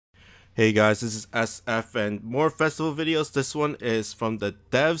Hey guys, this is SF and more festival videos. This one is from the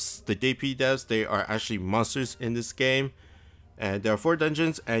devs, the JP devs. They are actually monsters in this game. And there are 4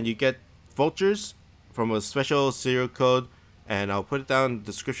 dungeons and you get Vultures from a special serial code. And I'll put it down in the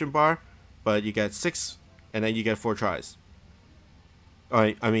description bar. But you get 6 and then you get 4 tries.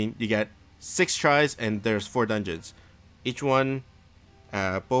 I mean, you get 6 tries and there's 4 dungeons. Each one,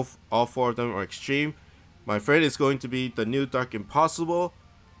 all 4 of them are extreme. My friend is going to be the new Dark Impossible.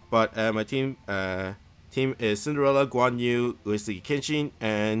 But my team is Cinderella, Guan Yu, Uesigi Kenshin,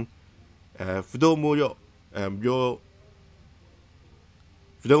 and Fudo Muryo. Fudo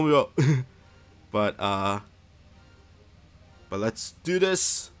Muryo. but let's do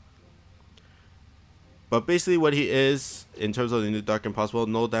this. But basically what he is, in terms of the new Dark Impossible,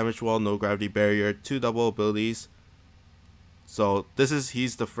 no damage wall, no gravity barrier, 2 double abilities. So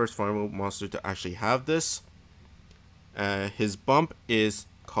he's the first final monster to actually have this. His bump is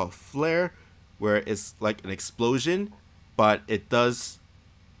called Flare, where it's like an explosion, but it does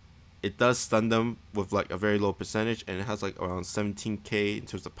stun them with like a very low percentage, and it has like around 17k in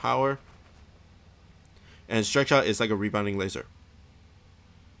terms of power. And Strike Shot is like a rebounding laser.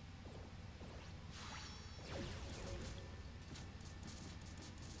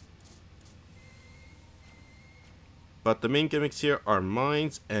 But the main gimmicks here are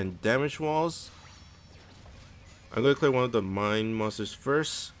mines and damage walls. I'm going to clear one of the mine monsters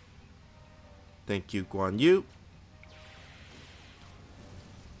first. Thank you, Guan Yu.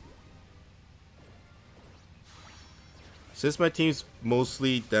 Since my team's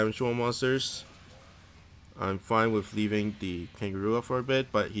mostly damage wall monsters, I'm fine with leaving the kangaroo up for a bit,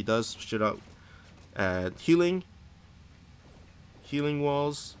 but he does shit out at healing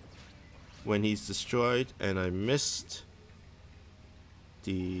walls when he's destroyed, and I missed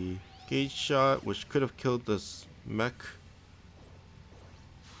the gauge shot, which could have killed this mech.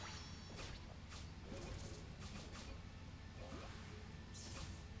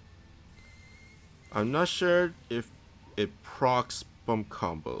 I'm not sure if it procs bump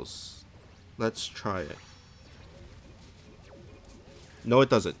combos. Let's try it. No,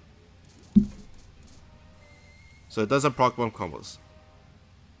 it doesn't. So it doesn't proc bump combos.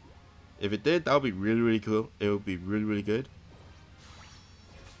 If it did, that would be really, really cool. It would be really, really good.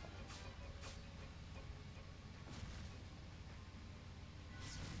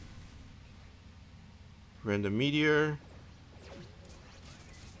 Random meteor.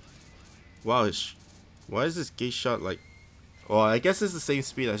 Wow, why is this gate shot like... Well, I guess it's the same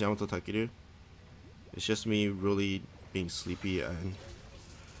speed as Yamato Takeru. It's just me really being sleepy and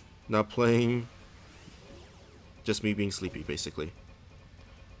not playing. Just me being sleepy, basically.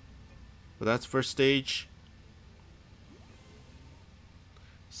 But that's first stage.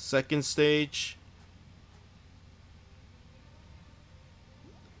 Second stage.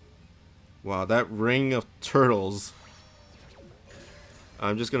 Wow, that ring of turtles.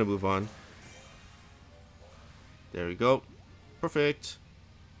 I'm just gonna move on. There we go. Perfect.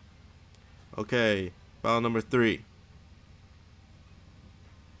 Okay, battle number 3.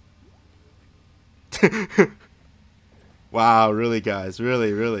 Wow, really guys,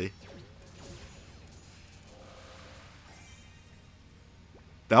 really, really.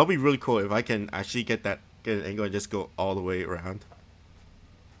 That would be really cool if I can actually get an angle and just go all the way around.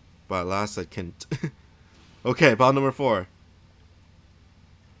 But alas, I can't. Okay, battle number 4.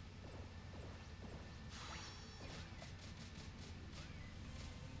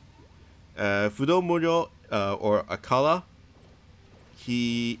 Fudo Muryo, or Akala.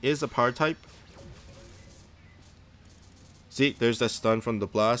 He is a power type. See, there's that stun from the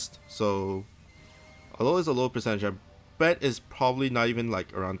blast. So, although it's a low percentage, I bet it's probably not even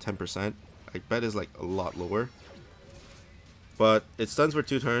like around 10%. I bet it's like a lot lower. But it stuns for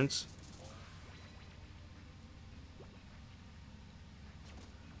 2 turns.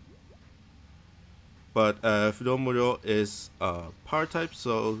 But Fudo Muryo is power type,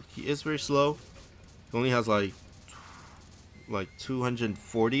 so he is very slow. He only has like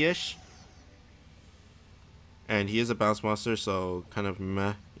 240-ish. And he is a bounce monster, so kind of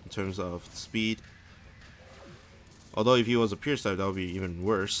meh in terms of speed. Although if he was a pierce type, that would be even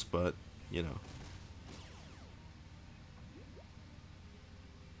worse, but you know.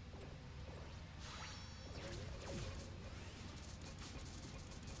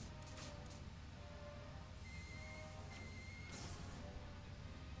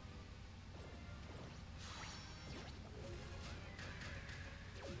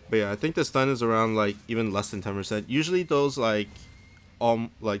 But yeah, I think the stun is around like even less than 10%. Usually those like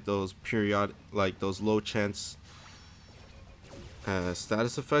those periodic, like those low chance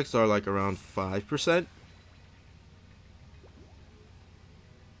status effects are like around 5%.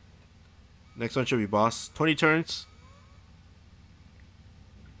 Next one should be boss. 20 turns.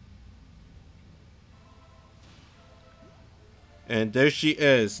 And there she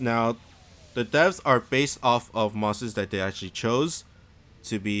is. Now, the devs are based off of monsters that they actually chose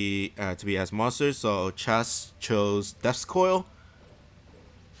to be as monsters. So Chas chose Deathscoil,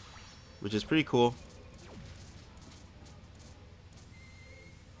 which is pretty cool.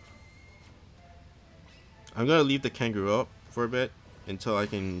 I'm gonna leave the kangaroo up for a bit until I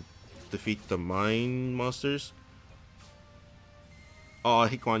can defeat the mine monsters. Oh, I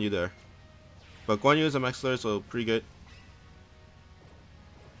hit Guan Yu there. But Guan Yu is a max slayer, so pretty good.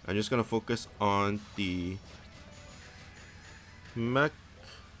 I'm just gonna focus on the mech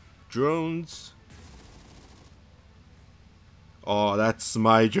drones. Oh, that's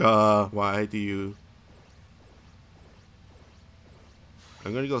my job. Why do you...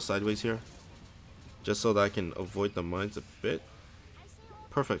 I'm gonna go sideways here, just so that I can avoid the mines a bit.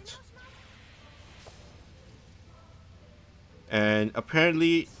 Perfect. And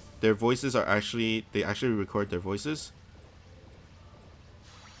apparently their voices are actually, they actually record their voices.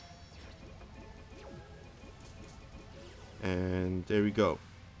 And there we go.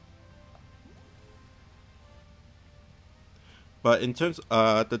 But in terms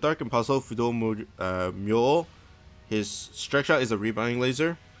the Dark Impossible Fudo Mule, his strike shot is a rebounding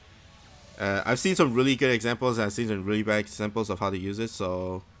laser. I've seen some really good examples and I've seen some really bad examples of how to use it,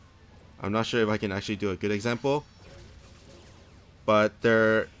 so I'm not sure if I can actually do a good example. But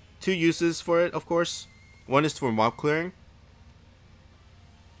there are two uses for it, of course. One is for mob clearing.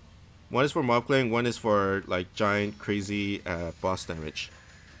 One is for like giant crazy boss damage.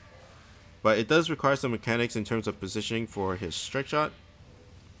 But it does require some mechanics in terms of positioning for his strike shot.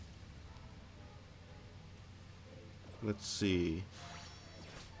 Let's see.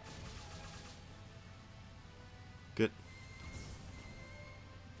 Good.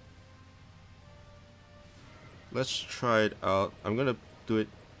 Let's try it out. I'm gonna do it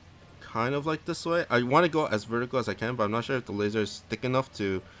kind of like this way. I want to go as vertical as I can, but I'm not sure if the laser is thick enough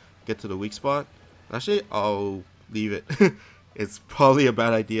to get to the weak spot. Actually, I'll leave it. It's probably a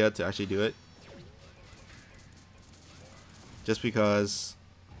bad idea to actually do it, just because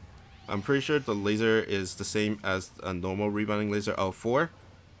I'm pretty sure the laser is the same as a normal rebounding laser L4.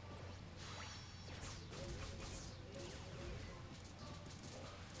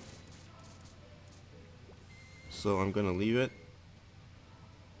 So I'm gonna leave it.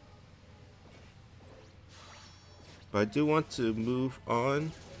 But I do want to move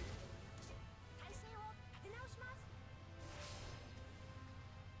on.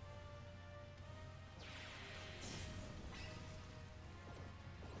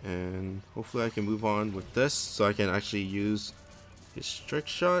 And hopefully I can move on with this so I can actually use his strike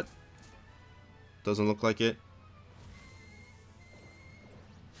shot. Doesn't look like it.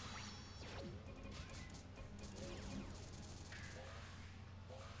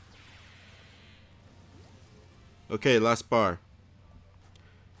 Okay, last bar.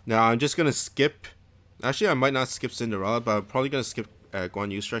 Now I'm just gonna skip. Actually, I might not skip Cinderella, but I'm probably gonna skip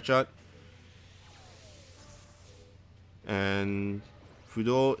Guan Yu's strike shot. And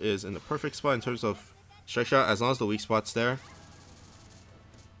Fudo is in the perfect spot in terms of strike shot, as long as the weak spot's there.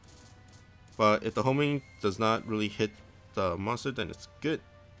 But if the homing does not really hit the monster, then it's good.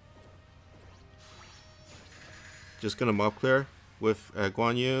 Just gonna mob clear with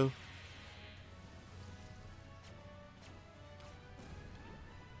Guan Yu.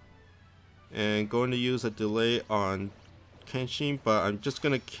 And going to use a delay on Kenshin, but I'm just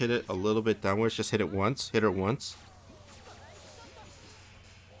gonna hit it a little bit downwards. Just hit it once. Hit her once.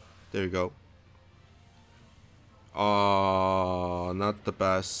 There you go. Oh, not the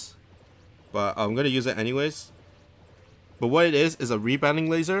best. But I'm gonna use it anyways. But what it is a rebounding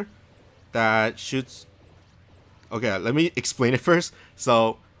laser that shoots. Okay, let me explain it first.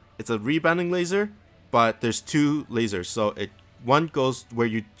 So it's a rebounding laser, but there's two lasers. So one goes where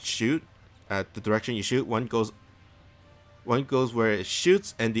you shoot, at the direction you shoot. One goes where it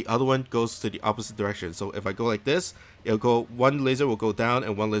shoots, and the other one goes to the opposite direction. So if I go like this, it'll go, one laser will go down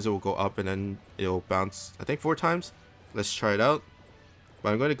and one laser will go up, and then it'll bounce, I think 4 times. Let's try it out.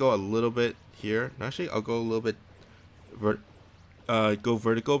 But I'm going to go a little bit here. Actually, I'll go a little bit go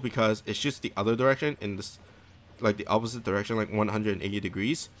vertical, because it shoots the other direction, in this, like the opposite direction, like 180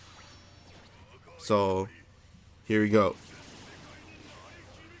 degrees. So here we go.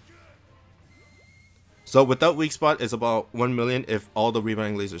 So without weak spot, it's about 1 million if all the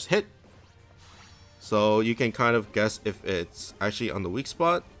rebounding lasers hit. So you can kind of guess if it's actually on the weak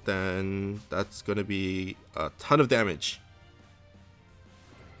spot, then that's going to be a ton of damage.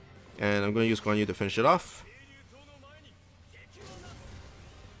 And I'm going to use Guan Yu to finish it off.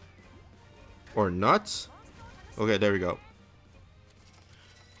 Or not. Okay, there we go.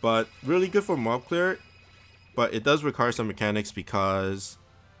 But really good for mob clear. But it does require some mechanics because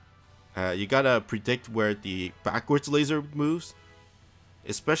you gotta predict where the backwards laser moves.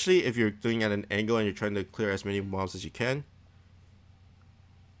 Especially if you're doing at an angle and you're trying to clear as many mobs as you can.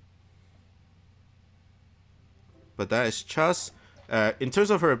 But that is Chus. In terms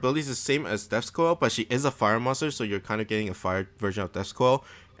of her abilities, it's the same as Deathscoil, but she is a fire monster, so you're kind of getting a fire version of Deathscoil.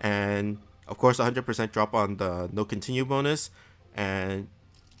 And of course, 100% drop on the no continue bonus. And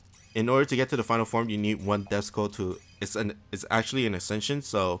in order to get to the final form, you need one Deathscoil to. It's actually an ascension,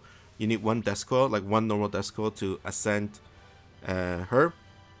 so you need one Deathscoil, like one normal Deathscoil, to ascend her.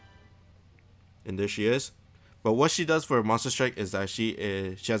 And there she is. But what she does for Monster Strike is that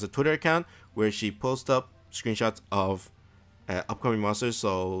she has a Twitter account where she posts up screenshots of upcoming monsters.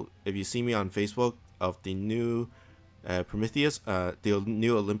 So if you see me on Facebook of the new Prometheus, the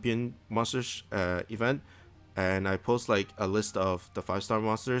new Olympian monsters event, and I post like a list of the 5-star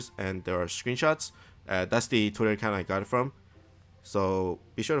monsters and there are screenshots, that's the Twitter account I got it from. So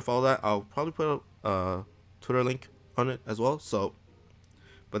be sure to follow that. I'll probably put a Twitter link on it as well. So,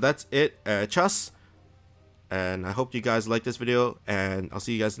 but that's it. Chus, and I hope you guys like this video, and I'll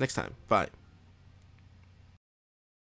see you guys next time. Bye.